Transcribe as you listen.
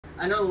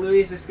I know Louis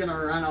is just gonna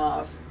run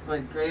off,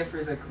 but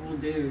greyifer's a cool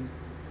dude.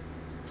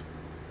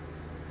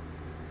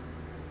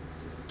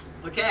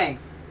 Okay.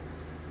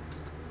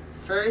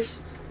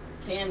 First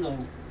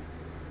candle.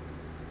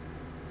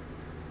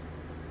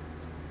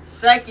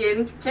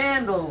 Second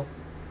candle.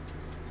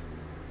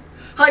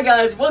 Hi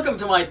guys, welcome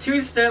to my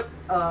five-step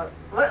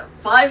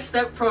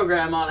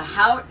program on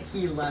how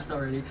he left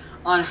already.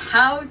 On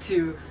how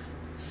to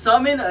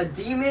summon a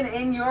demon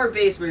in your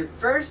basement.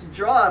 First,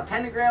 draw a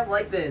pentagram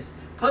like this.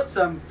 Put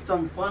some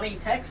funny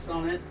text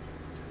on it.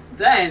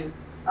 Then,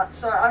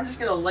 sorry, I'm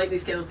just gonna light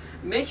these candles.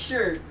 Make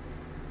sure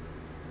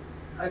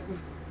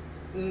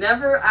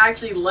never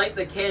actually light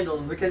the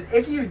candles, because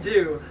if you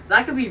do,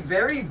 that could be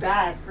very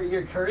bad for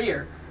your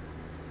career.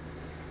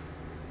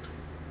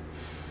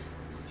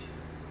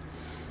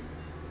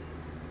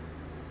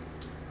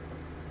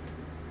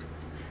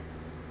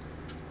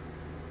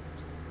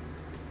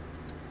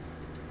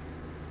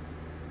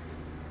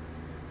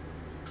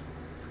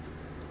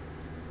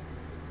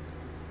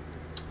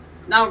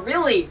 Now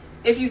really,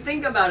 if you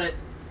think about it,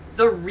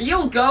 the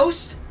real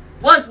ghost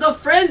was the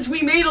friends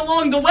we made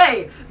along the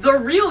way. The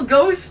real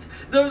ghost,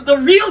 the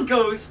real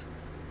ghost.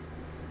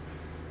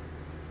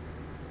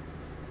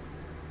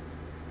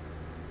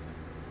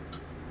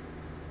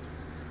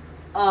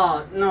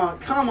 Oh, no,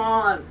 come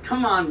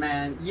on,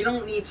 man. You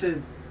don't need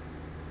to...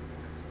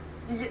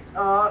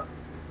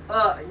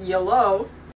 Yellow.